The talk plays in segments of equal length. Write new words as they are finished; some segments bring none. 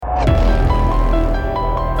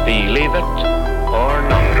Believe it or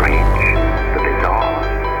not. Strange, the bizarre,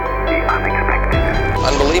 the unexpected.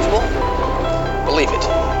 Unbelievable? Believe it.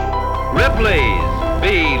 Ripley's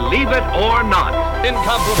Believe It or Not.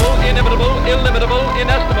 Incomparable, inimitable, illimitable,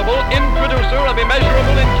 inestimable, introducer of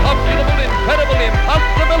immeasurable, incalculable, incredible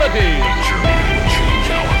impossibilities. Journey will change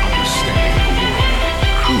our understanding of the world.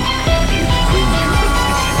 Truth is stranger than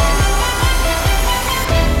fiction.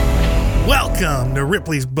 Welcome to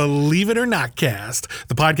Ripley's Believe It or Not cast,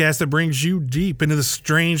 the podcast that brings you deep into the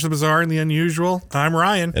strange, the bizarre, and the unusual. I'm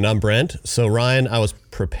Ryan. And I'm Brent. So, Ryan, I was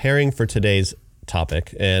preparing for today's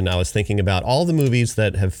topic, and I was thinking about all the movies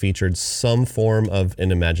that have featured some form of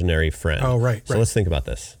an imaginary friend. Oh, right. So let's think about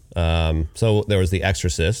this. So there was The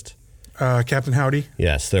Exorcist. Captain Howdy.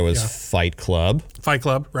 Yes, there was Fight Club. Fight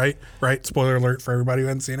Club, right. Spoiler alert for everybody who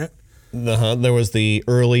hasn't seen it. There was the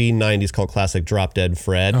early 90s cult classic Drop Dead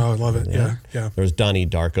Fred. Oh, I love it. Yeah. There was Donnie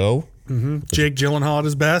Darko. Mm-hmm. Jake Gyllenhaal at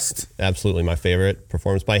his best. Absolutely my favorite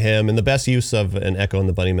performance by him, and the best use of an Echo and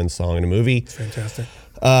the Bunnymen song in a movie. It's fantastic.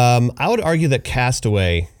 I would argue that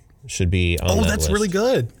Castaway should be on that list. Oh, that's really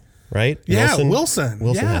good. Right? Yeah, Wilson.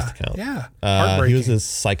 Wilson has to count. Yeah. He was his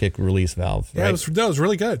psychic release valve, right? Yeah, that was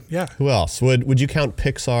really good. Yeah. Who else? Would you count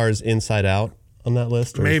Pixar's Inside Out on that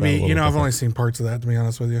list? Maybe. I've only seen parts of that, to be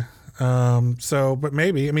honest with you. But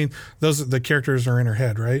maybe. I mean, the characters are in her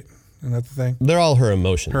head, right? And that's the thing? They're all her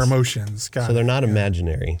emotions. Her emotions. Got so they're not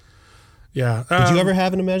imaginary. Yeah. Did you ever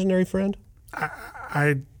have an imaginary friend?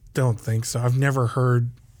 I don't think so. I've never heard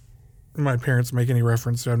my parents make any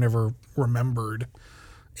reference to. I've never remembered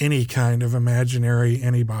any kind of imaginary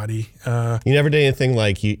anybody. You never did anything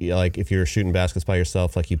like if you were shooting baskets by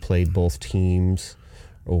yourself, like you played both teams,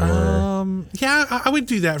 or yeah, I would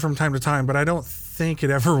do that from time to time, but I don't think it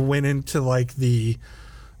ever went into like the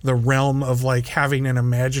realm of like having an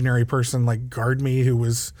imaginary person like guard me who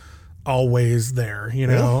was always there. You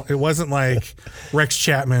know, It wasn't like Rex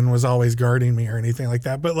Chapman was always guarding me or anything like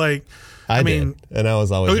that. But like, I mean, did, and I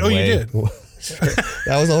was always you did.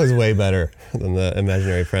 That was always way better than the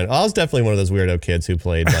imaginary friend. I was definitely one of those weirdo kids who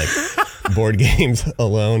played like board games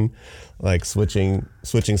alone, like switching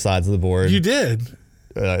sides of the board. You did.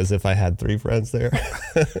 As if I had three friends there.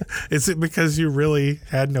 Is it because you really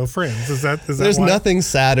had no friends? Is that There's why? nothing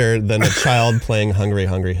sadder than a child playing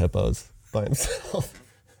Hungry Hippos by himself.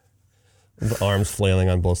 The arms flailing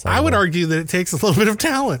on both sides. I would argue that it takes a little bit of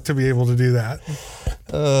talent to be able to do that.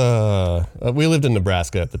 We lived in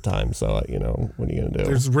Nebraska at the time, so what are you going to do?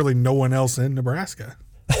 There's really no one else in Nebraska.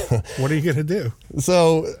 What are you going to do?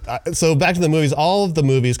 So back to the movies. All of the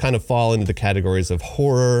movies kind of fall into the categories of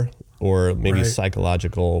horror or maybe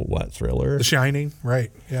psychological thriller. The Shining, right?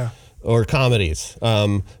 Yeah. Or comedies.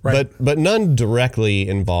 Right. But none directly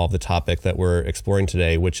involve the topic that we're exploring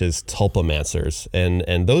today, which is tulpamancers,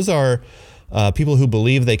 and those are people who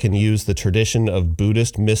believe they can use the tradition of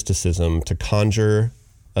Buddhist mysticism to conjure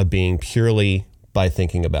a being purely by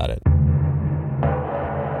thinking about it.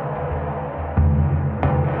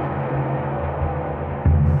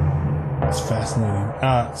 It's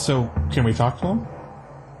fascinating. So can we talk to him?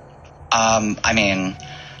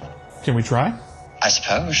 Can we try? I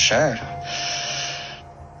suppose, sure.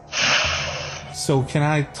 So can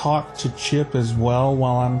I talk to Chip as well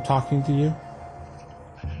while I'm talking to you?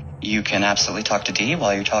 You can absolutely talk to Dee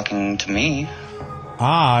while you're talking to me.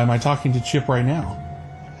 Am I talking to Chip right now?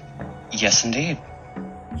 Yes, indeed.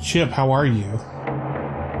 Chip, how are you?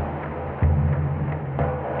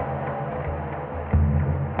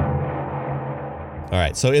 All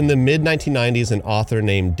right, so in the mid-1990s, an author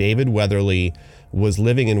named David Weatherly was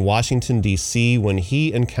living in Washington, D.C. when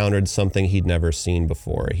he encountered something he'd never seen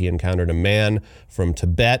before. He encountered a man from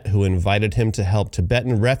Tibet who invited him to help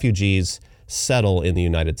Tibetan refugees settle in the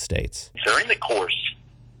United States. During the course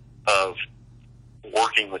of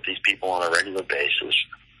working with these people on a regular basis,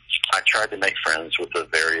 I tried to make friends with the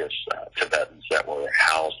various Tibetans that were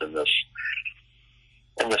housed in this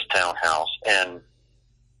townhouse, and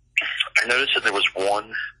I noticed that there was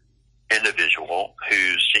one individual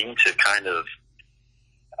who seemed to kind of,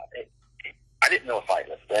 I didn't know if I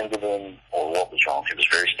offended him or what was wrong. He was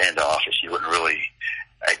very standoffish. He wouldn't really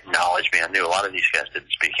acknowledge me. I knew a lot of these guys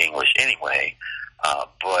didn't speak English anyway,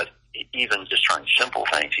 but even just trying simple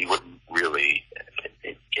things, he wouldn't really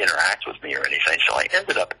interact with me or anything. So I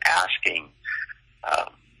ended up asking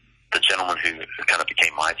the gentleman who kind of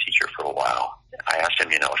became my teacher for a while. I asked him,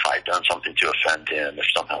 if I had done something to offend him, if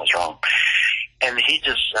something was wrong. And And he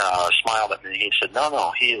just smiled at me and he said,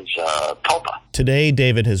 no, he is Tulpa. Today,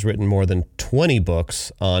 David has written more than 20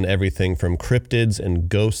 books on everything from cryptids and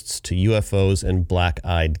ghosts to UFOs and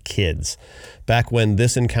black-eyed kids. Back when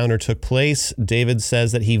this encounter took place, David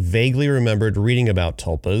says that he vaguely remembered reading about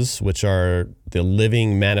tulpas, which are the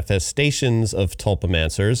living manifestations of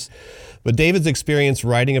tulpamancers. But David's experience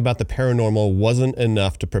writing about the paranormal wasn't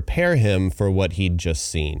enough to prepare him for what he'd just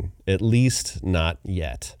seen, at least not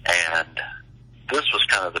yet. And this was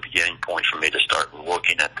kind of the beginning point for me to start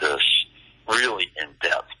looking at this really in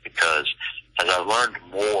depth, because as I learned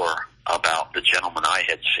more about the gentleman I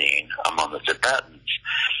had seen among the Tibetans,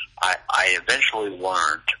 I eventually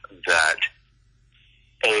learned that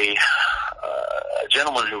a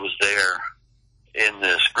gentleman who was there in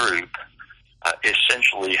this group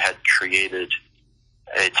essentially had created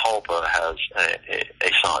a tulpa as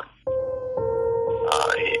a son.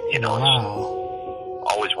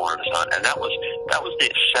 Always wanted a son, and that was the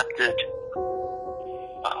accepted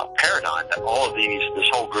paradigm that all of this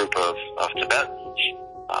whole group of Tibetans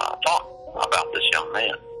thought about this young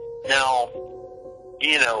man. Now,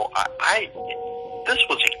 this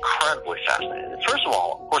was incredibly fascinating. First of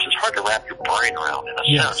all, of course, it's hard to wrap your brain around in a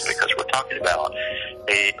sense, because we're talking about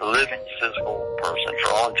a living physical person.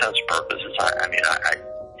 For all intents and purposes,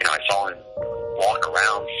 I saw him walk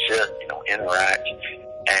around, sit, interact,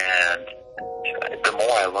 and the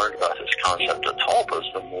more I learned about this concept of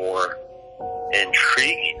tulpas, the more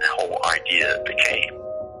intriguing the whole idea became.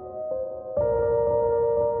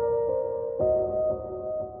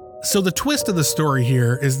 So the twist of the story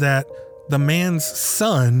here is that the man's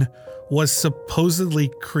son was supposedly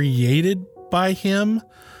created by him,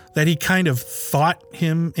 that he kind of thought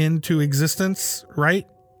him into existence, right?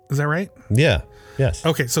 Is that right? Yeah. Yes.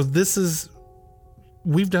 Okay, so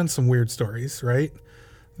we've done some weird stories, right?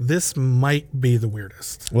 This might be the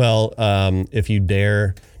weirdest. Well, if you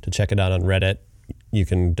dare to check it out on Reddit, you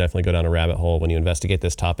can definitely go down a rabbit hole when you investigate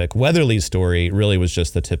this topic. Weatherly's story really was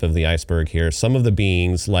just the tip of the iceberg here. Some of the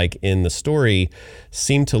beings, like in the story,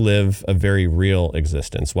 seem to live a very real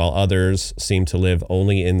existence, while others seem to live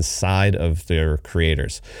only inside of their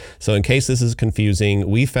creators. So in case this is confusing,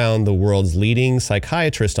 we found the world's leading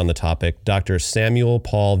psychiatrist on the topic, Dr. Samuel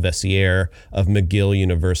Paul Vessier of McGill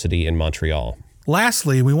University in Montreal.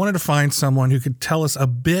 Lastly, we wanted to find someone who could tell us a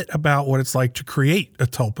bit about what it's like to create a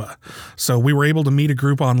tulpa. So we were able to meet a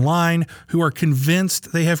group online who are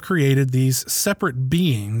convinced they have created these separate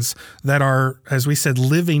beings that are, as we said,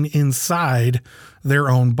 living inside their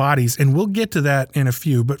own bodies. And we'll get to that in a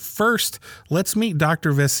few. But first, let's meet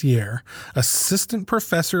Dr. Vessier, assistant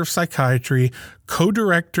professor of psychiatry,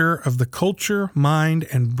 co-director of the Culture, Mind,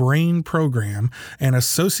 and Brain program, and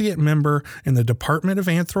associate member in the Department of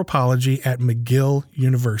Anthropology at McGill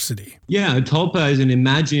University. Yeah, a tulpa is an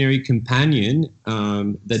imaginary companion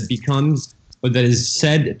that is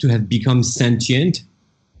said to have become sentient,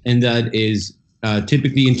 and that is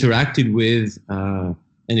typically interacted with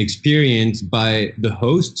and experienced by the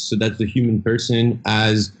host, so that's the human person,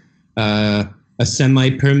 as a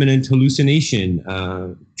semi-permanent hallucination,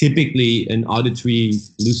 typically an auditory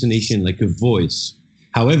hallucination like a voice.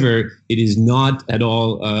 However, it is not at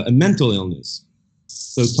all a mental illness.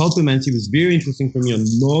 So tulpamancy was very interesting for me on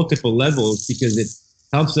multiple levels, because it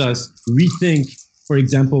helps us rethink, for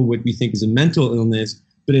example, what we think is a mental illness,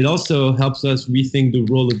 but it also helps us rethink the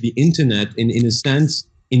role of the internet in a sense,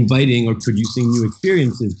 inviting or producing new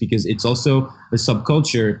experiences, because it's also a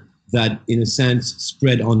subculture that, in a sense,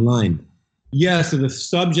 spread online. Yeah, so the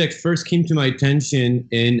subject first came to my attention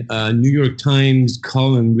in a New York Times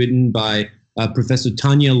column written by Professor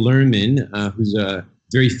Tanya Luhrmann, who's a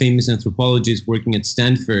very famous anthropologist working at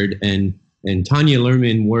Stanford. And Tanya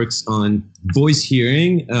Luhrmann works on voice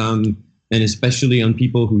hearing, and especially on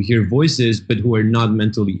people who hear voices but who are not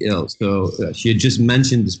mentally ill. So she had just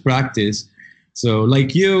mentioned this practice. So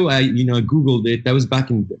like you, I Googled it. That was back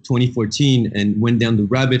in 2014 and went down the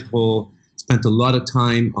rabbit hole, spent a lot of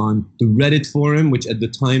time on the Reddit forum, which at the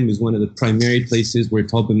time was one of the primary places where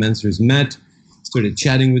tulpamancers met, started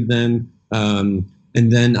chatting with them. And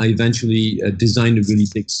then I eventually designed a really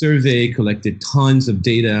big survey, collected tons of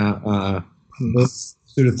data, both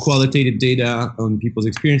sort of qualitative data on people's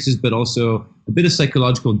experiences, but also a bit of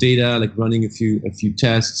psychological data, like running a few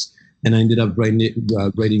tests. And I ended up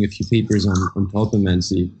writing a few papers on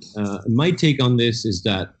tulpamancy. My take on this is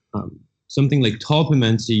that something like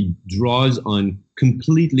tulpamancy draws on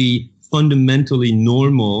completely fundamentally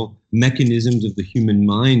normal mechanisms of the human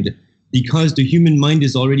mind, because the human mind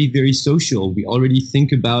is already very social. We already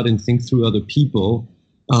think about and think through other people.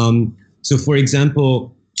 So for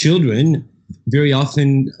example, children very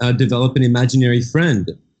often develop an imaginary friend.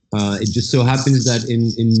 It just so happens that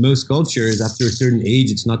in most cultures, after a certain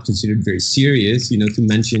age, it's not considered very serious, to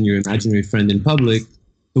mention your imaginary friend in public.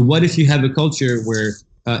 But what if you have a culture where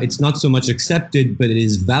it's not so much accepted, but it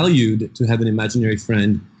is valued to have an imaginary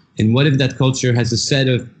friend? And what if that culture has a set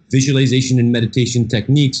of visualization and meditation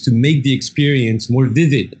techniques to make the experience more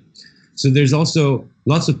vivid? So there's also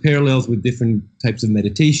lots of parallels with different types of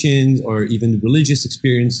meditations or even religious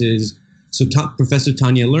experiences. So Professor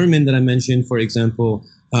Tanya Luhrmann that I mentioned, for example,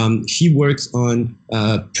 she works on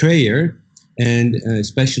prayer, and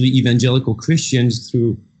especially evangelical Christians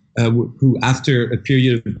who after a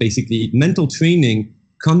period of basically mental training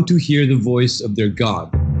come to hear the voice of their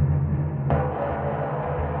God.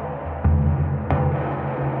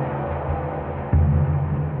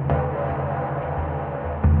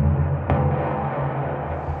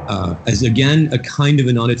 As again, a kind of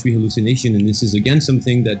an auditory hallucination. And this is again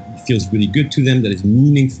something that feels really good to them, that is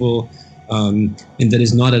meaningful, and that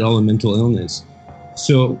is not at all a mental illness.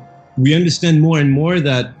 So we understand more and more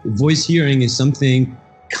that voice hearing is something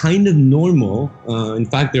kind of normal. In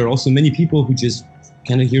fact, there are also many people who just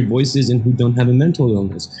kind of hear voices and who don't have a mental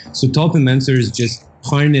illness. So tulpamancers just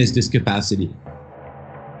harness this capacity.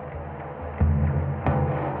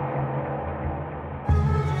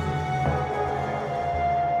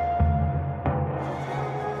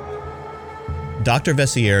 Dr.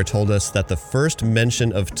 Veissiere told us that the first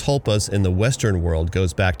mention of tulpas in the Western world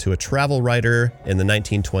goes back to a travel writer in the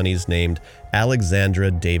 1920s named Alexandra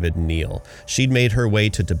David Neal. She'd made her way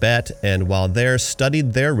to Tibet, and while there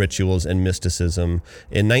studied their rituals and mysticism.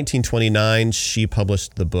 In 1929, she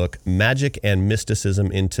published the book Magic and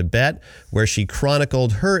Mysticism in Tibet, where she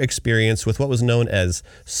chronicled her experience with what was known as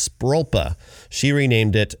Sprolpa. She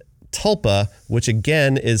renamed it Tulpa, which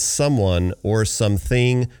again is someone or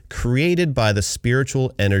something created by the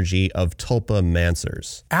spiritual energy of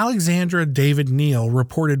tulpamancers. Alexandra David Neal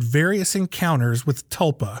reported various encounters with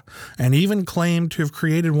tulpa and even claimed to have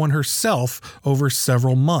created one herself over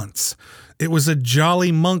several months. It was a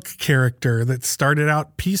jolly monk character that started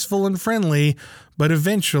out peaceful and friendly, but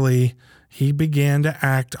eventually he began to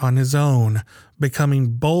act on his own,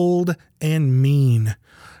 becoming bold and mean.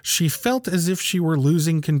 She felt as if she were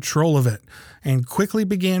losing control of it and quickly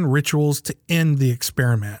began rituals to end the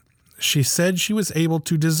experiment. She said she was able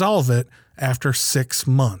to dissolve it after 6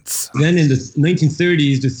 months. Then in the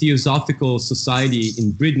 1930s, the Theosophical Society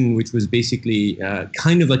in Britain, which was basically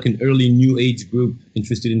kind of like an early New Age group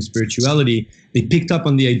interested in spirituality, they picked up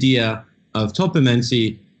on the idea of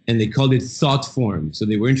tulpamancy and they called it thought form. So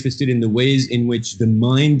they were interested in the ways in which the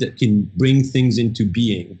mind can bring things into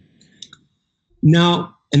being.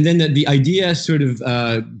 Now, and then the idea sort of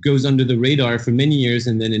goes under the radar for many years.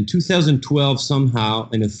 And then in 2012, somehow,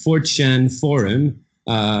 in a 4chan forum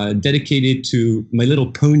dedicated to My Little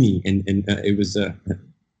Pony, and it was a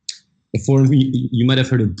forum, you might have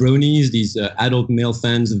heard of Bronies, these adult male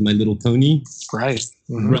fans of My Little Pony. Right.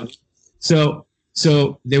 Mm-hmm. Right. So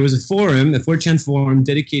there was a forum, a 4chan forum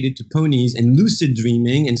dedicated to ponies and lucid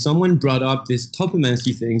dreaming. And someone brought up this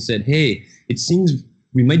tulpamancy thing, said, hey, it seems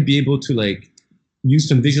we might be able to use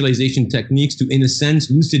some visualization techniques to, in a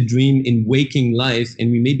sense, lucid dream in waking life,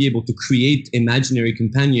 and we may be able to create imaginary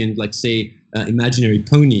companions, like, say, imaginary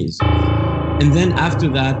ponies. And then after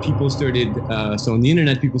that, people started, so on the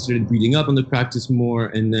internet, people started reading up on the practice more,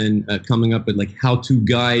 and then coming up with how-to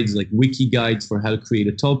guides, like wiki guides for how to create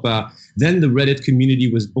a tulpa. Then the Reddit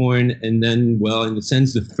community was born, and then, well, in a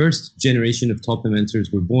sense, the first generation of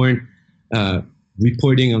tulpamancers were born,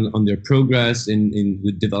 reporting on their progress in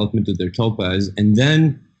the development of their tulpas. And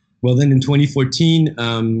then in 2014,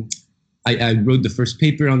 I wrote the first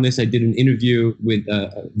paper on this. I did an interview with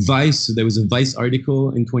Vice. So there was a Vice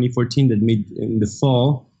article in 2014 that made, in the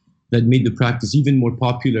fall, that made the practice even more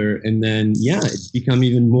popular. And then, it's become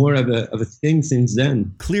even more of a thing since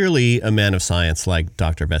then. Clearly, a man of science like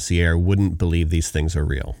Dr. Veissiere wouldn't believe these things are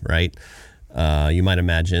real, right? You might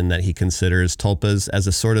imagine that he considers tulpas as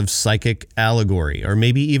a sort of psychic allegory, or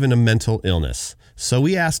maybe even a mental illness. So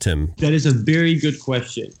we asked him. That is a very good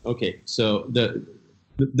question. Okay, so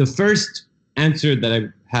the first answer that I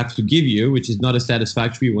have to give you, which is not a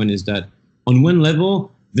satisfactory one, is that on one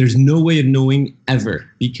level, there's no way of knowing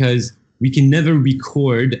ever, because we can never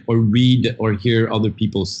record or read or hear other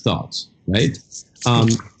people's thoughts, right?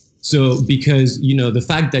 So because, the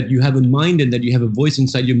fact that you have a mind and that you have a voice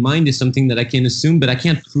inside your mind is something that I can assume, but I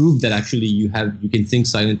can't prove that actually you can think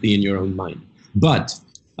silently in your own mind. But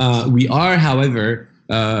we are, however,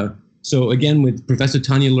 so again, with Professor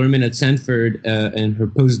Tanya Luhrmann at Stanford and her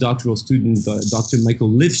postdoctoral student, Dr.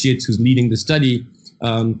 Michael Lifshitz, who's leading the study,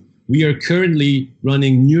 we are currently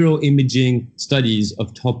running neuroimaging studies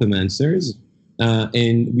of tulpamancers.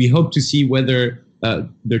 and we hope to see whether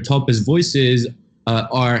their tulpas voices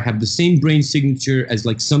have the same brain signature as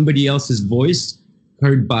like somebody else's voice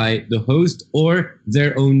heard by the host or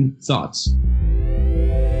their own thoughts.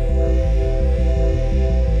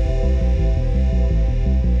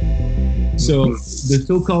 So the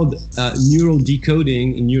so-called neural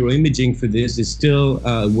decoding and neuroimaging for this is still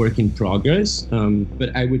a work in progress,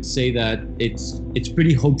 but I would say that it's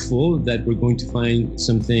pretty hopeful that we're going to find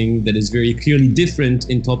something that is very clearly different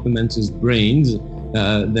in tulpamentos' brains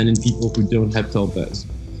than in people who don't have tulpas.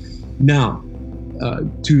 Now,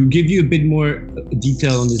 to give you a bit more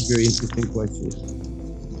detail on this very interesting question,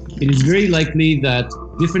 it is very likely that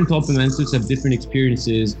different tulpamentos have different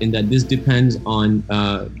experiences, and that this depends on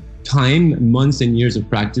time, months, and years of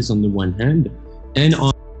practice on the one hand, and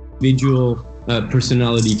on individual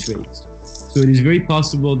personality traits. So it is very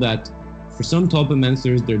possible that for some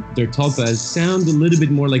tulpamentos, their tulpas sound a little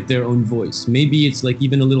bit more like their own voice. Maybe it's like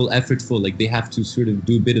even a little effortful, like they have to sort of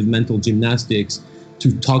do a bit of mental gymnastics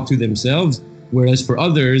to talk to themselves, whereas for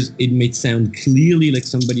others, it may sound clearly like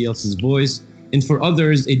somebody else's voice, and for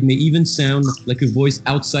others, it may even sound like a voice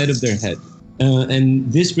outside of their head.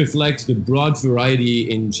 And this reflects the broad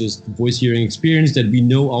variety in just voice hearing experience that we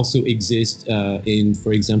know also exists in,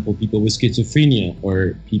 for example, people with schizophrenia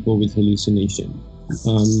or people with hallucination.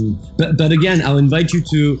 But again, I'll invite you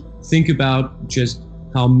to think about just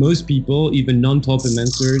how most people, even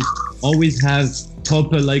non-tulpamentos, always have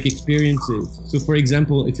tulpa-like experiences. So for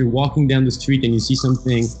example, if you're walking down the street and you see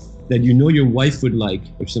something that you know your wife would like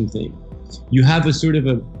or something, you have a sort of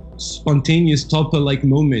a spontaneous tulpa-like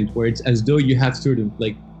moment where it's as though you have sort of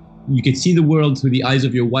like, you can see the world through the eyes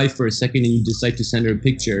of your wife for a second and you decide to send her a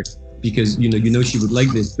picture because you know she would like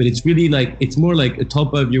this. But it's really like, it's more like a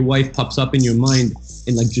tulpa of your wife pops up in your mind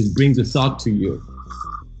and like just brings a thought to you.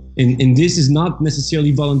 And this is not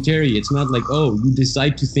necessarily voluntary. It's not like, oh, you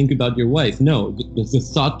decide to think about your wife. No,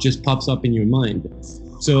 the thought just pops up in your mind.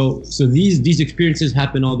 So these experiences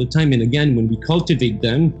happen all the time. And again, when we cultivate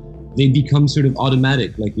them, they become sort of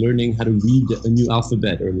automatic, like learning how to read a new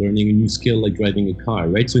alphabet or learning a new skill like driving a car,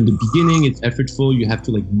 right? So in the beginning, it's effortful. You have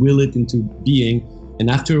to like will it into being. And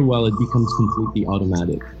after a while, it becomes completely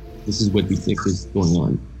automatic. This is what we think is going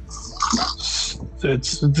on.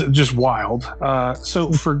 It's just wild.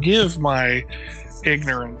 So forgive my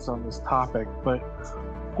ignorance on this topic, but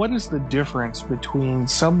what is the difference between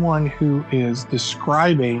someone who is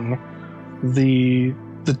describing the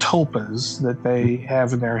tulpas that they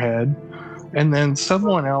have in their head and then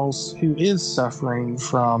someone else who is suffering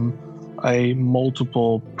from a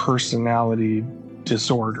multiple personality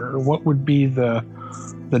disorder? What would be the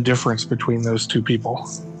difference between those two people?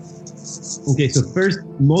 Okay, so first,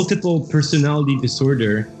 multiple personality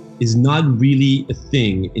disorder is not really a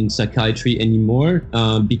thing in psychiatry anymore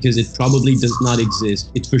because it probably does not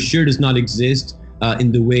exist. It for sure does not exist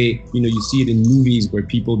in the way, you see it in movies where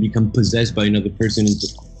people become possessed by another person. And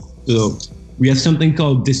so we have something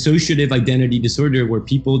called dissociative identity disorder where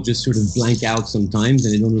people just sort of blank out sometimes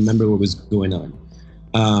and they don't remember what was going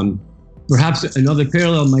on. Perhaps another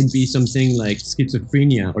parallel might be something like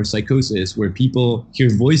schizophrenia or psychosis, where people hear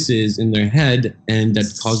voices in their head and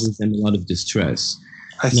that causes them a lot of distress.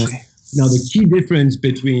 I see. Now, the key difference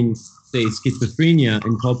between, say, schizophrenia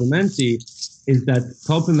and tulpamency is that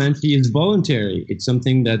tulpamency is voluntary. It's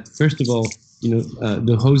something that, first of all,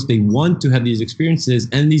 the host, they want to have these experiences,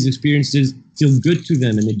 and these experiences feel good to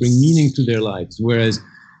them and they bring meaning to their lives. Whereas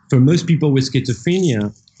for most people with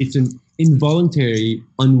schizophrenia, it's an involuntary,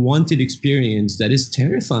 unwanted experience that is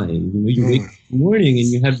terrifying. You wake up in the morning and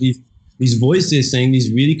you have these voices saying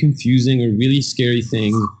these really confusing or really scary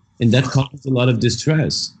things, and that causes a lot of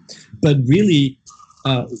distress. But really,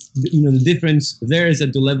 the difference there is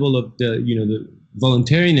at the level of the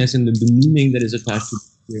voluntariness and the meaning that is attached to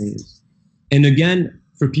the experience. And again,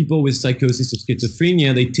 for people with psychosis or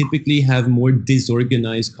schizophrenia, they typically have more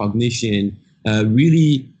disorganized cognition,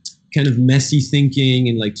 really kind of messy thinking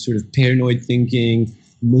and like sort of paranoid thinking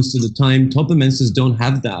most of the time. Tulpamentos don't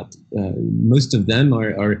have that. Most of them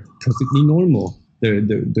are perfectly normal.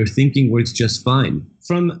 Their thinking works just fine.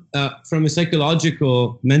 From a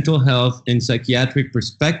psychological, mental health, and psychiatric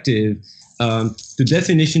perspective, the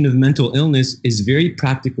definition of mental illness is very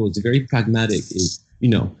practical. It's very pragmatic.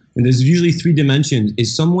 And there's usually three dimensions.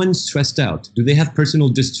 Is someone stressed out? Do they have personal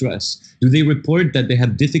distress? Do they report that they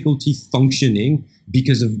have difficulty functioning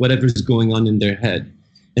because of whatever's going on in their head?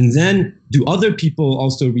 And then, do other people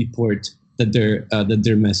also report that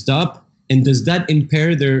they're messed up? And does that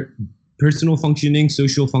impair their personal functioning,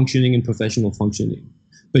 social functioning, and professional functioning?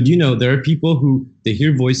 But there are people who, they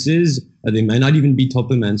hear voices, they might not even be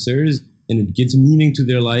tulpamentos, and it gives meaning to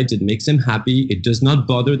their lives. It makes them happy. It does not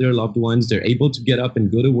bother their loved ones. They're able to get up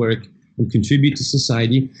and go to work and contribute to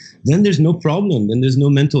society. Then there's no problem. Then there's no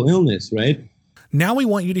mental illness, right? Now we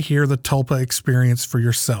want you to hear the Tulpa experience for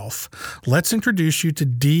yourself. Let's introduce you to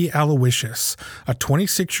D. Aloysius, a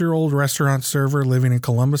 26-year-old restaurant server living in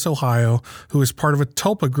Columbus, Ohio, who is part of a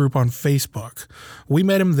Tulpa group on Facebook. We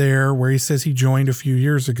met him there, where he says he joined a few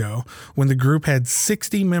years ago, when the group had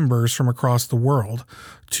 60 members from across the world.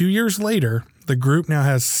 2 years later, the group now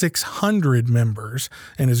has 600 members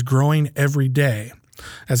and is growing every day.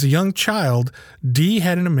 As a young child, D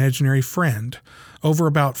had an imaginary friend. Over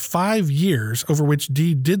about 5 years, over which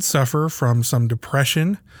D did suffer from some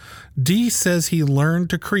depression, D says he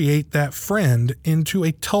learned to create that friend into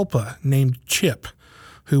a tulpa named Chip,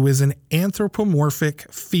 who is an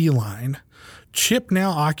anthropomorphic feline. Chip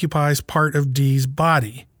now occupies part of D's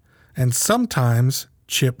body, and sometimes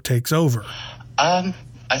Chip takes over.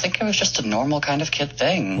 I think it was just a normal kind of kid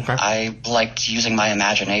thing. Okay. I liked using my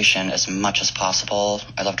imagination as much as possible.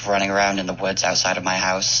 I loved running around in the woods outside of my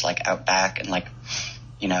house, like out back, and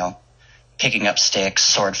picking up sticks,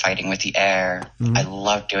 sword fighting with the air. Mm-hmm. I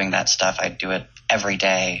loved doing that stuff. I'd do it every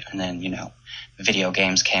day. And then, video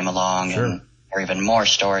games came along, sure. and there were even more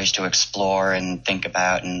stories to explore and think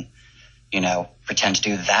about and, pretend to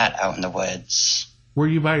do that out in the woods. Were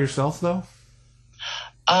you by yourself, though?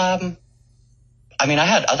 I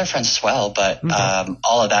had other friends as well, but okay.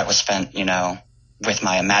 All of that was spent, with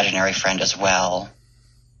my imaginary friend as well.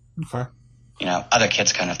 Okay. Other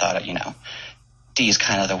kids kind of thought, D's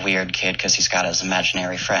kind of the weird kid because he's got his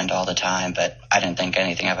imaginary friend all the time, but I didn't think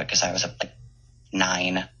anything of it because I was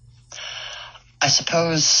 9. I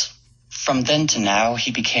suppose from then to now,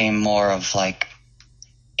 he became more of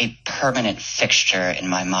a permanent fixture in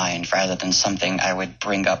my mind rather than something I would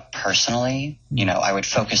bring up personally. I would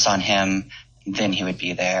focus on him, then he would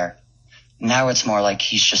be there. Now it's more like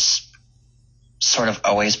he's just sort of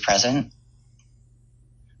always present.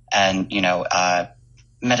 And,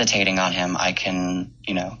 meditating on him, I can,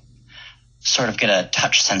 sort of get a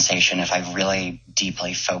touch sensation if I really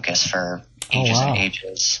deeply focus for ages and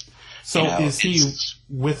ages. So is he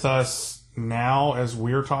with us now as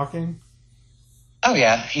we're talking? Oh,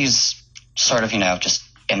 yeah. He's sort of, just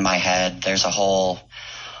in my head. There's a whole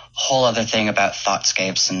other thing about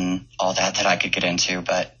thoughtscapes and all that I could get into,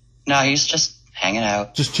 but no, he's just hanging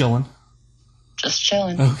out. Just chilling. Just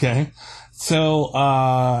chilling. Okay.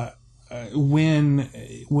 So, when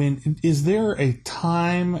is there a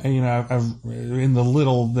time, I've in the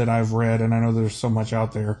little that I've read, and I know there's so much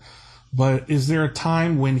out there, but is there a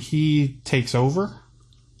time when he takes over?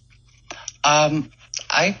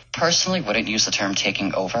 I personally wouldn't use the term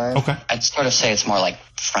taking over. Okay. I'd sort of say it's more like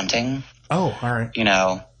fronting. Oh, all right.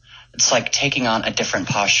 It's like taking on a different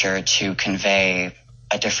posture to convey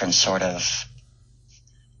a different sort of,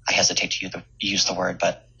 I hesitate to use the word,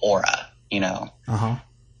 but aura, Uh-huh.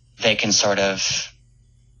 They can sort of,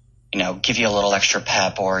 give you a little extra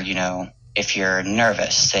pep, or, if you're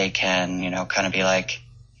nervous, they can, kind of be like,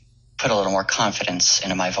 put a little more confidence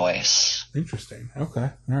into my voice. Interesting.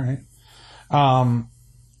 Okay. All right.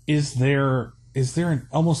 Is there an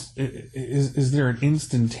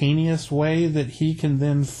instantaneous way that he can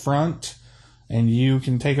then front and you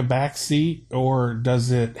can take a back seat, or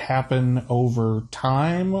does it happen over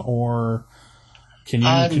time, or can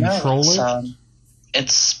you control it?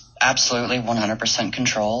 It's absolutely 100%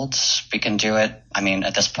 controlled. We can do it.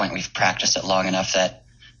 At this point, we've practiced it long enough that,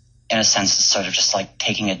 in a sense, it's sort of just like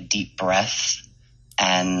taking a deep breath,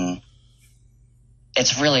 and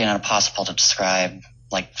it's really impossible to describe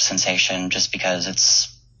sensation, just because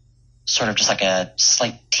it's sort of just like a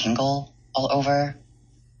slight tingle all over.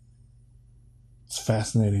 It's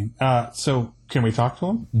fascinating. So can we talk to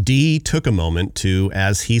him? D took a moment to,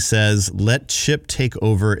 as he says, let Chip take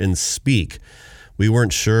over and speak. We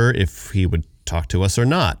weren't sure if he would talk to us or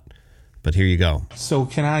not, but here you go. So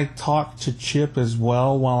can I talk to Chip as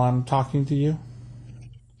well while I'm talking to you?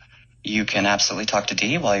 You can absolutely talk to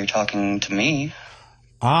D while you're talking to me.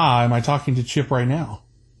 Am I talking to Chip right now?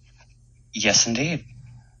 Yes, indeed.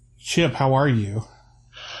 Chip, how are you?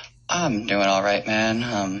 I'm doing all right, man.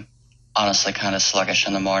 I'm honestly kind of sluggish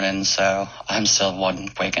in the morning, so I'm still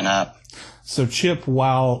waking up. So, Chip,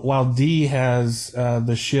 while D has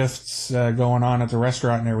the shifts going on at the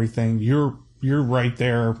restaurant and everything, you're right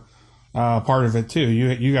there, part of it too.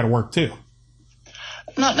 You got to work too.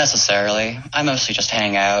 Not necessarily. I mostly just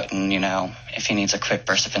hang out, and if he needs a quick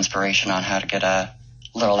burst of inspiration on how to get a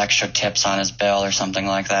little extra tips on his bill or something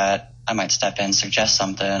like that, I might step in, suggest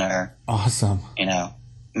something, or awesome.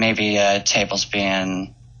 Maybe tables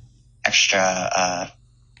being extra.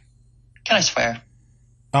 Can I swear?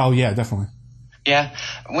 Oh, yeah, definitely. Yeah.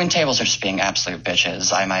 When tables are just being absolute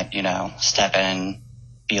bitches, I might, step in and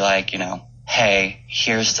be like, hey,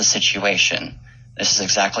 here's the situation. This is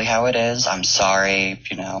exactly how it is. I'm sorry.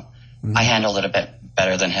 I handled it a bit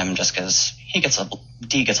better than him just because D gets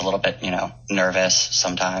a little bit, nervous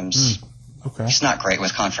sometimes. Okay. He's not great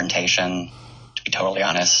with confrontation, to be totally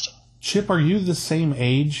honest. Chip, are you the same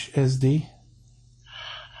age as D?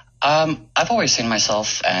 I've always seen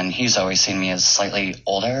myself, and he's always seen me as slightly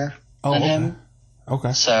older than him.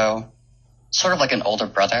 Okay. So, sort of like an older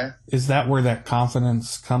brother. Is that where that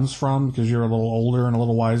confidence comes from? Because you're a little older and a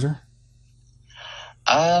little wiser?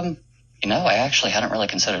 I actually hadn't really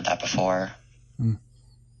considered that before.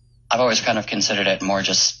 I've always kind of considered it more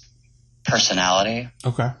just personality.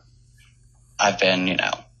 Okay. I've been,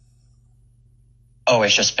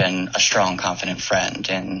 always just been a strong, confident friend,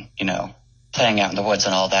 and, playing out in the woods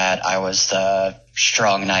and all that. I was the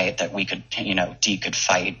strong knight that we could, D could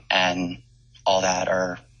fight and all that,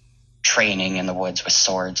 or training in the woods with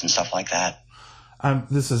swords and stuff like that.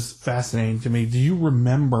 This is fascinating to me. Do you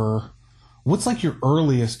remember, what's like your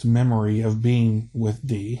earliest memory of being with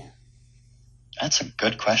D? That's a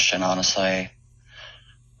good question, honestly.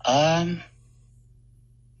 So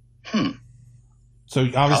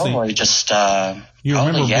obviously, probably just you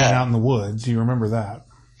remember being out in the woods. You remember that?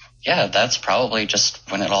 Yeah, that's probably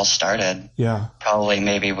just when it all started. Yeah. Probably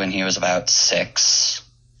maybe when he was about 6.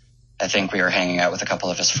 I think we were hanging out with a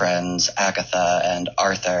couple of his friends, Agatha and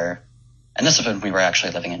Arthur. And this is when we were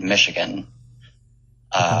actually living in Michigan.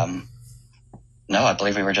 No, I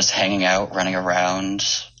believe we were just hanging out, running around.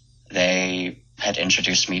 They had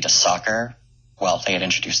introduced me to soccer. Well, they had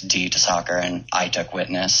introduced D to soccer, and I took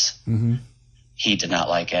witness. Mm-hmm. He did not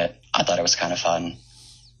like it. I thought it was kind of fun.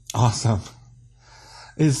 Awesome.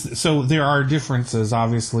 So there are differences,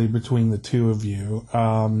 obviously, between the two of you.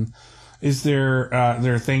 Is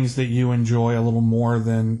there things that you enjoy a little more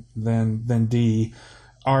than D?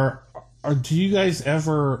 Do you guys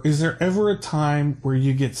ever? Is there ever a time where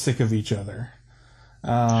you get sick of each other?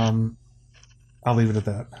 I'll leave it at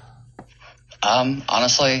that.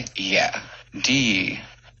 Honestly, yeah. D,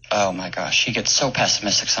 oh my gosh, he gets so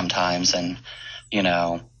pessimistic sometimes, and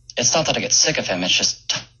it's not that I get sick of him. It's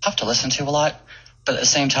just tough to listen to a lot. But at the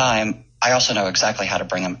same time, I also know exactly how to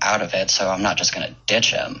bring him out of it, so I'm not just going to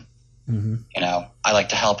ditch him. Mm-hmm. I like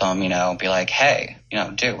to help him, be like, hey,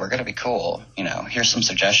 dude, we're going to be cool. Here's some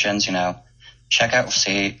suggestions, check out,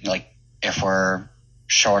 see, like, if we're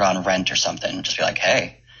short on rent or something, just be like,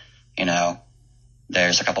 hey,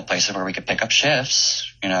 there's a couple places where we could pick up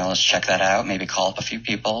shifts. Let's check that out. Maybe call up a few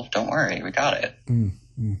people. Don't worry, we got it.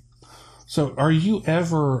 Mm-hmm. So do you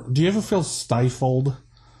ever feel stifled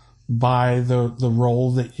by the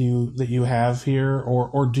role that you have here,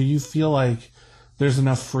 or do you feel like there's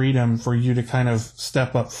enough freedom for you to kind of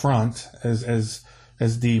step up front, as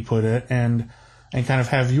D put it, and kind of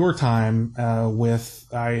have your time with,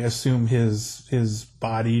 I assume, his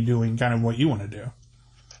body doing kind of what you want to do?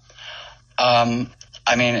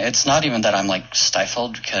 I mean, it's not even that I'm like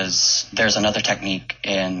stifled, because there's another technique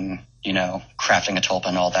in crafting a tulpa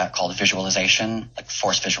and all that called visualization, like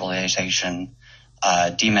force visualization.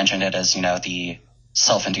 D mentioned it as, the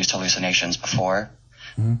self-induced hallucinations before,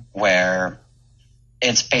 where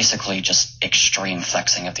it's basically just extreme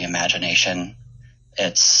flexing of the imagination.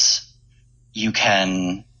 You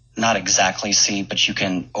can not exactly see, but you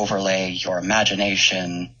can overlay your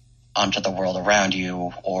imagination onto the world around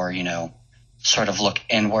you, or, sort of look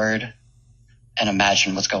inward and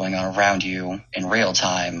imagine what's going on around you in real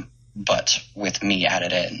time, but with me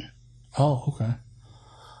added in. Oh, okay.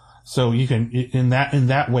 So you can, in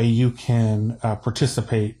that way, you can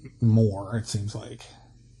participate more, it seems like.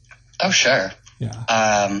 Oh, sure.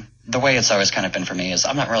 Yeah. The way it's always kind of been for me is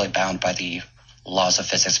I'm not really bound by the laws of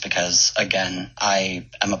physics because, again, I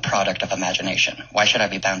am a product of imagination. Why should I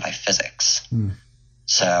be bound by physics?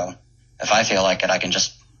 So if I feel like it, I can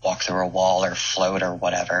just walk through a wall or float or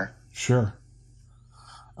whatever. Sure.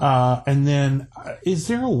 And then is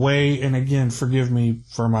there a way, and again, forgive me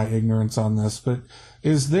for my ignorance on this, but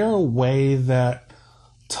is there a way that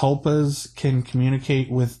tulpas can communicate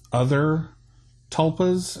with other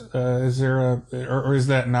tulpas? Or is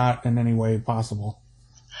that not in any way possible?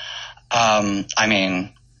 I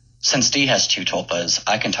mean, since D has 2 tulpas,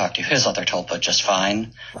 I can talk to his other tulpa just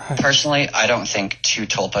fine. Right. Personally, I don't think 2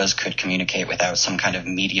 tulpas could communicate without some kind of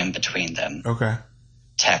medium between them. Okay.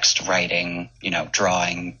 Text, writing,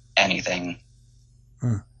 drawing, anything.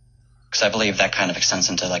 Because I believe that kind of extends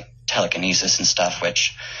into like telekinesis and stuff,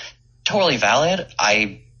 which totally valid.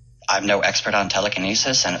 I'm no expert on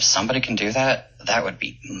telekinesis, and if somebody can do that, that would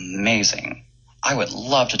be amazing. I would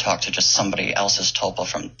love to talk to just somebody else's Tulpa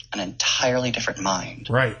from an entirely different mind.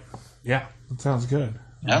 Right. Yeah, that sounds good.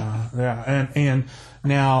 Yep. Yeah, and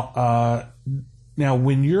now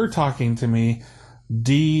when you're talking to me,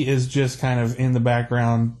 D is just kind of in the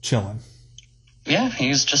background chilling. Yeah,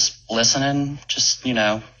 he's just listening, just,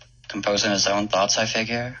 composing his own thoughts, I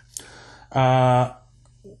figure.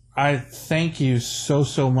 I thank you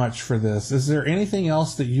so much for this. Is there anything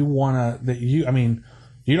else that you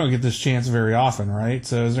you don't get this chance very often, right?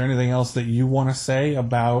 So is there anything else that you want to say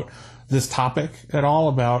about this topic at all,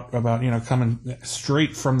 about coming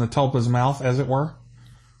straight from the Tulpa's mouth, as it were?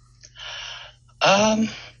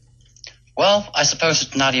 Well, I suppose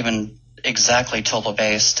it's not even exactly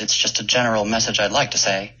Tulpa-based. It's just a general message I'd like to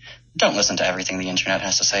say. Don't listen to everything the internet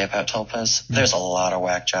has to say about Tulpas. There's a lot of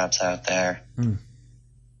whack jobs out there.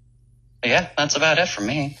 But yeah, that's about it for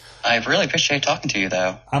me. I really appreciate talking to you,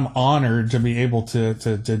 though. I'm honored to be able to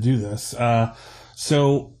do this.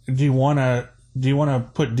 So do you want to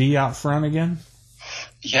put D out front again?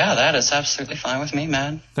 Yeah, that is absolutely fine with me,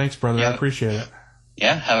 man. Thanks, brother. Yeah. I appreciate it.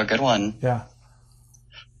 Yeah, have a good one. Yeah.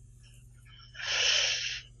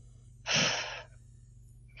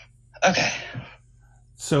 Okay.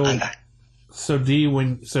 So I'm back. So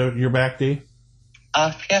D, so you're back, D?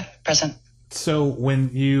 Yeah, present. So when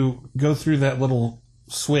you go through that little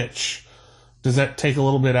switch, does that take a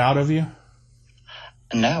little bit out of you?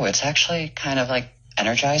 No, it's actually kind of like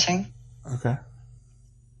energizing. Okay.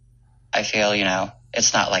 I feel,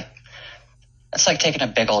 it's not like, it's like taking a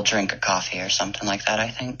big old drink of coffee or something like that, I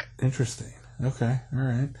think. Interesting. Okay. All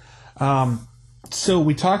right. So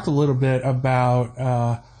we talked a little bit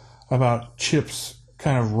about Chip's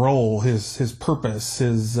kind of role, his purpose,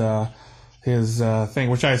 his thing,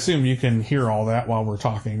 which I assume you can hear all that while we're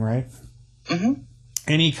talking, right? Mm-hmm.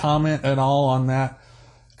 Any comment at all on that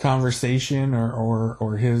conversation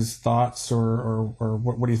or his thoughts or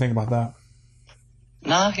what do you think about that?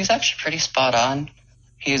 No, he's actually pretty spot on.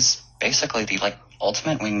 He's basically the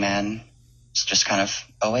ultimate wingman. He's just kind of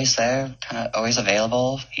always there, kind of always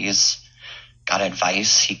available. He's got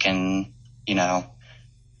advice. He can,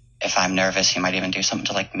 if I'm nervous, he might even do something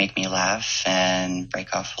to make me laugh and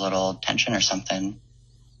break off a little tension or something.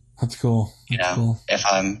 That's cool. Cool. If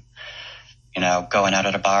I'm, going out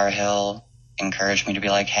at a bar, he'll encourage me to be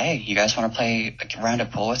like, hey, you guys want to play a round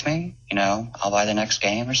of pool with me? I'll buy the next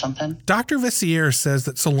game or something. Dr. Vessier says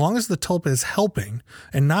that so long as the Tulpa is helping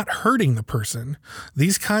and not hurting the person,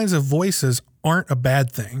 these kinds of voices aren't a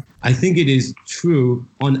bad thing. I think it is true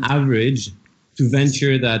on average to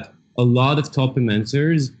venture that a lot of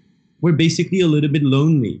Tulpamancers were basically a little bit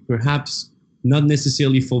lonely, perhaps not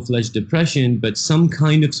necessarily full-fledged depression, but some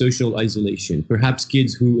kind of social isolation. Perhaps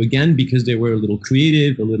kids who, again, because they were a little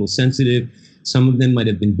creative, a little sensitive, some of them might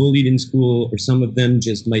have been bullied in school, or some of them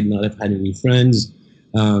just might not have had any friends.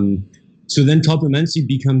 So then Tulpamancy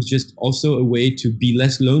becomes just also a way to be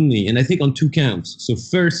less lonely. And I think on two counts. So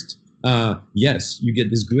first, yes, you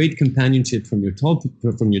get this great companionship from your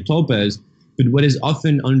Tulpas, but what is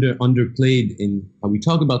often underplayed in how we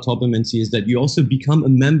talk about Tulpamancy is that you also become a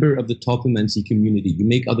member of the Tulpamancy community. You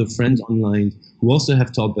make other friends online who also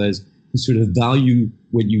have Tulpas, who sort of value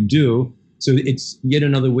what you do. So it's yet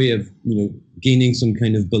another way of, gaining some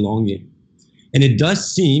kind of belonging. And it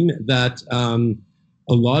does seem that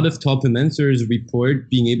a lot of Tulpamancers report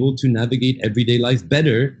being able to navigate everyday life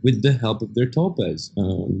better with the help of their Tulpas.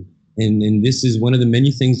 And this is one of the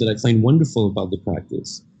many things that I find wonderful about the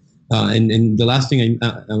practice. And the last thing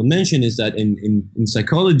I'll mention is that in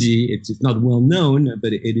psychology, it's not well known,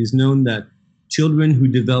 but it is known that children who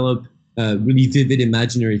develop really vivid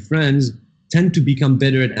imaginary friends tend to become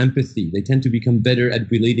better at empathy. They tend to become better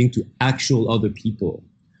at relating to actual other people.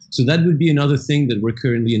 So that would be another thing that we're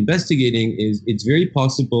currently investigating. Is it's very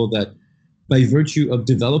possible that by virtue of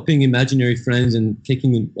developing imaginary friends and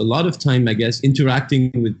taking a lot of time, I guess,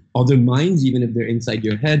 interacting with other minds, even if they're inside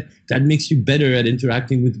your head, that makes you better at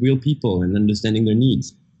interacting with real people and understanding their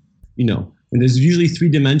needs. And there's usually three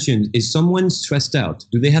dimensions. Is someone stressed out?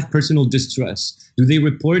 Do they have personal distress? Do they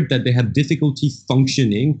report that they have difficulty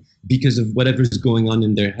functioning because of whatever's going on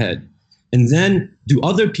in their head? And then do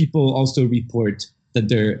other people also report that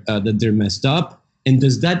they're messed up? And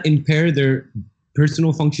does that impair their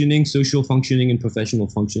personal functioning, social functioning, and professional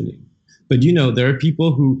functioning? But there are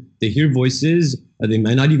people who they hear voices, they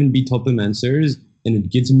might not even be Tulpamancers, and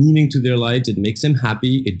it gives meaning to their lives. It makes them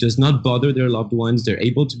happy. It does not bother their loved ones. They're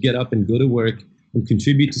able to get up and go to work and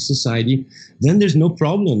contribute to society. Then there's no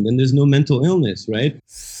problem. Then there's no mental illness, right?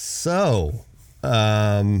 So,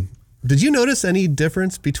 did you notice any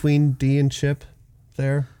difference between D and Chip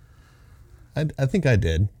there? I think I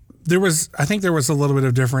did. I think there was a little bit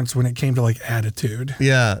of difference when it came to like attitude.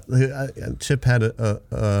 Yeah, Chip had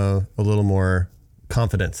a little more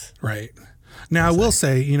confidence. Right. Now I will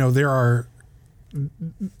say, there are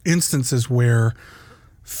instances where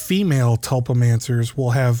female tulpamancers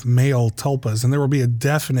will have male tulpas, and there will be a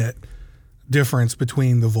definite difference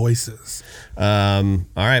between the voices. All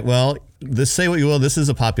right. Well, say what you will. This is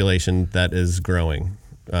a population that is growing.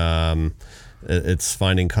 It's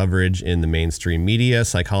finding coverage in the mainstream media.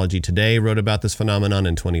 Psychology Today wrote about this phenomenon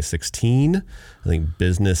in 2016. I think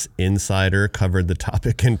Business Insider covered the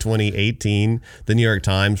topic in 2018. The New York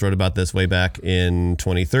Times wrote about this way back in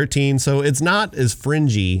 2013. So it's not as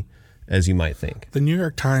fringy as you might think. The New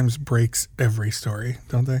York Times breaks every story,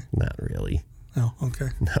 don't they? Not really. Oh, okay.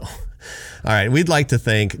 No. All right. We'd like to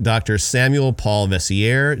thank Dr. Samuel Paul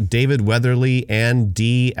Vessiere, David Weatherly, and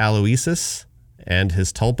D. Aloysius and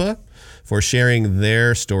his tulpa for sharing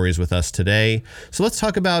their stories with us today. So let's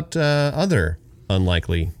talk about other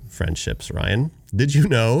unlikely friendships, Ryan. Did you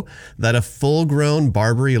know that a full-grown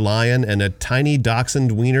Barbary lion and a tiny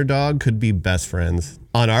dachshund wiener dog could be best friends?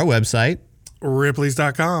 On our website,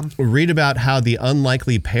 Ripley's.com. Read about how the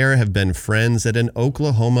unlikely pair have been friends at an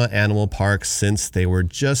Oklahoma animal park since they were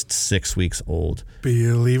just 6 weeks old.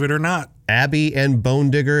 Believe it or not. Abby and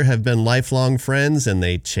Bone Digger have been lifelong friends, and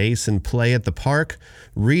they chase and play at the park.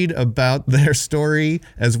 Read about their story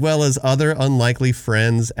as well as other unlikely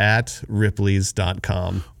friends at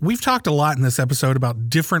Ripley's.com. We've talked a lot in this episode about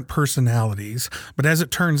different personalities, but as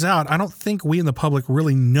it turns out, I don't think we in the public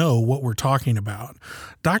really know what we're talking about.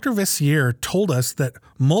 Dr. Vessiere told us that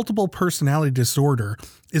multiple personality disorder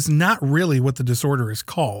is not really what the disorder is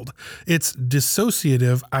called. It's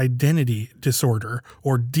dissociative identity disorder,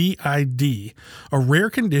 or DID, a rare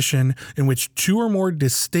condition in which two or more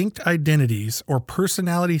distinct identities or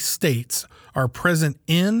personality states are present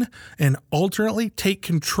in and alternately take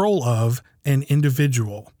control of an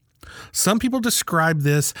individual. Some people describe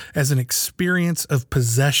this as an experience of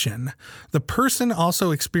possession. The person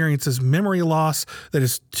also experiences memory loss that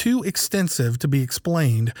is too extensive to be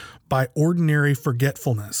explained by ordinary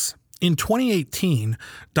forgetfulness. In 2018,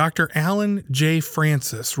 Dr. Alan J.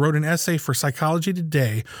 Francis wrote an essay for Psychology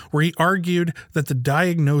Today where he argued that the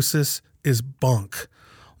diagnosis is bunk.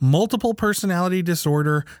 Multiple personality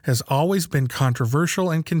disorder has always been controversial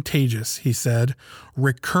and contagious, he said.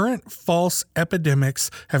 Recurrent false epidemics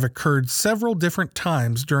have occurred several different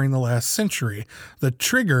times during the last century. The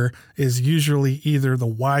trigger is usually either the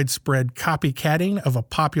widespread copycatting of a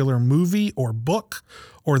popular movie or book,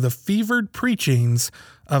 or the fevered preachings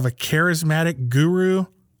of a charismatic guru,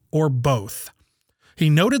 or both. He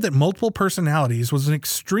noted that multiple personalities was an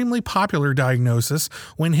extremely popular diagnosis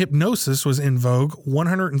when hypnosis was in vogue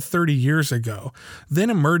 130 years ago, then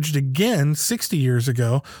emerged again 60 years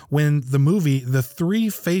ago when the movie The Three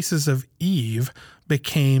Faces of Eve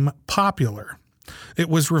became popular. It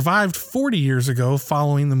was revived 40 years ago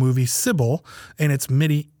following the movie Sybil and its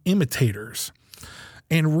many imitators,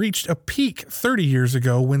 and reached a peak 30 years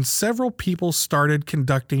ago when several people started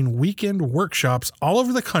conducting weekend workshops all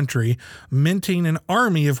over the country, minting an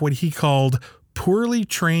army of what he called poorly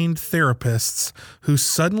trained therapists who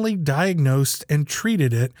suddenly diagnosed and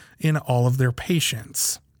treated it in all of their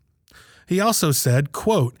patients. He also said,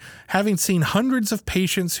 quote, "Having seen hundreds of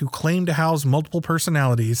patients who claim to house multiple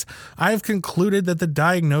personalities, I have concluded that the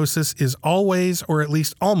diagnosis is always, or at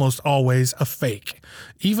least almost always, a fake,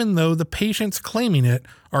 even though the patients claiming it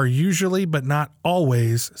are usually but not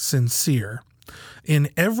always sincere. In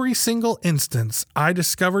every single instance, I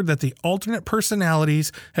discovered that the alternate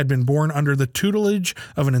personalities had been born under the tutelage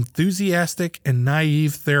of an enthusiastic and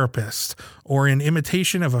naive therapist, or in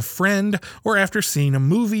imitation of a friend, or after seeing a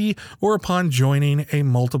movie, or upon joining a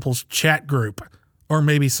multiples chat group, or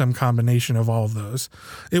maybe some combination of all of those.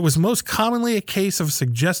 It was most commonly a case of a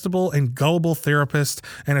suggestible and gullible therapist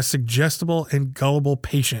and a suggestible and gullible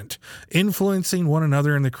patient, influencing one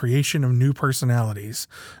another in the creation of new personalities.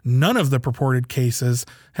 None of the purported cases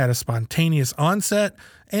had a spontaneous onset,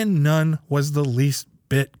 and none was the least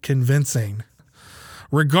bit convincing.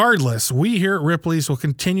 Regardless, we here at Ripley's will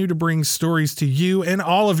continue to bring stories to you and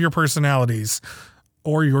all of your personalities,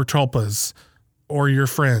 or your tulpas, or your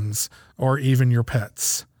friends, or even your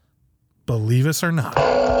pets. Believe us or not. Believe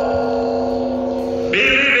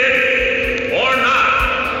it or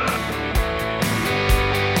not.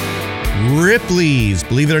 Ripley's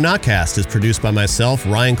Believe It or Not cast is produced by myself,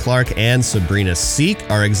 Ryan Clark, and Sabrina Seek.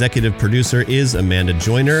 Our executive producer is Amanda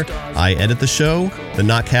Joyner. I edit the show. The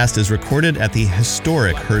Notcast is recorded at the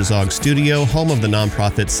historic Herzog Studio, home of the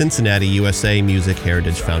nonprofit Cincinnati, USA Music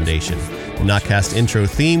Heritage Foundation. The Notcast intro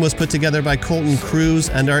theme was put together by Colton Cruz,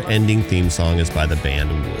 and our ending theme song is by the band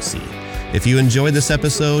Wussy. If you enjoyed this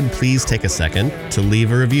episode, please take a second to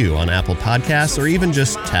leave a review on Apple Podcasts or even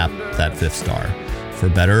just tap that 5th star. For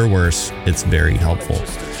better or worse, it's very helpful.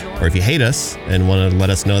 Or if you hate us and want to let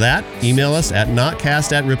us know that, email us at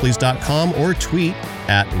notcast@ripleys.com or tweet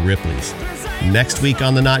 @Ripley's. Next week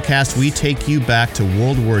on the Notcast, we take you back to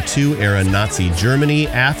World War II era Nazi Germany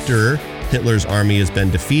after Hitler's army has been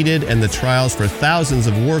defeated and the trials for thousands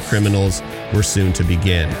of war criminals were soon to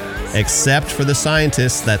begin. Except for the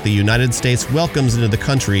scientists that the United States welcomes into the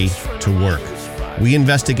country to work. We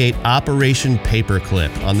investigate Operation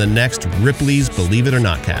Paperclip on the next Ripley's Believe It or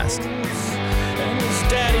Not cast.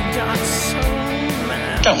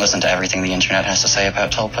 Don't listen to everything the internet has to say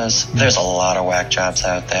about tulpas. There's a lot of whack jobs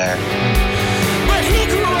out there. But he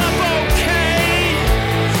grew up okay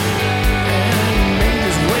and made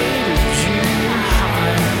his way to junior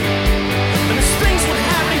high. And as things would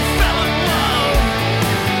have it, he fell in love.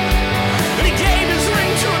 And he gave his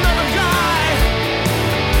ring to another guy.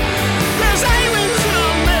 There's aliens in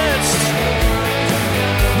our midst.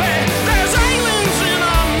 There's aliens in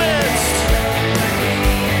our midst.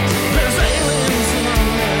 There's aliens in our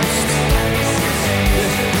midst.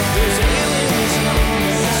 There's aliens in our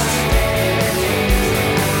midst.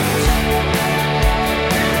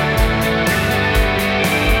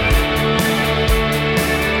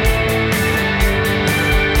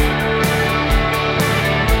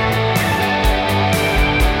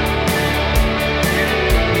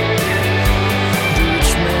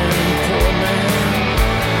 Rich man, poor man,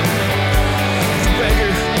 the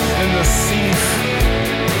beggar and the thief,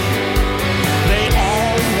 they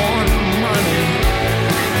all want money,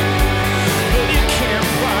 but you can't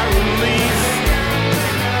buy relief.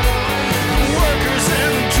 The workers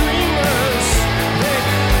and the dreamers,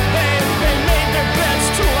 they made their beds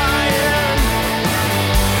to lie in.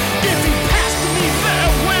 If you pass beneath their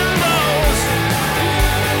windows,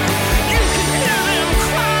 you can hear them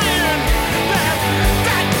crying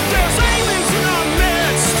that there's aliens in our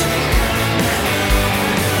midst.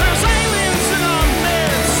 There's aliens in our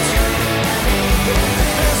midst.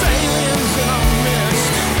 There's aliens in our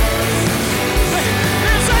midst.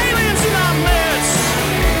 There's aliens in our midst.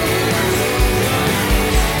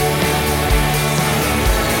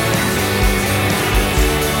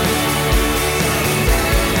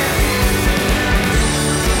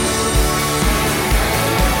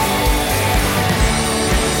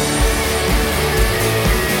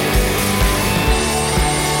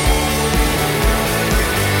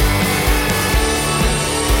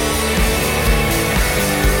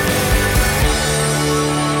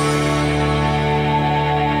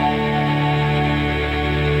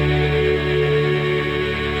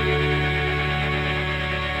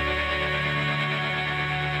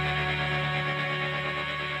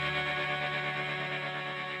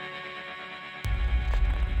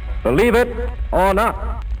 Believe it or not.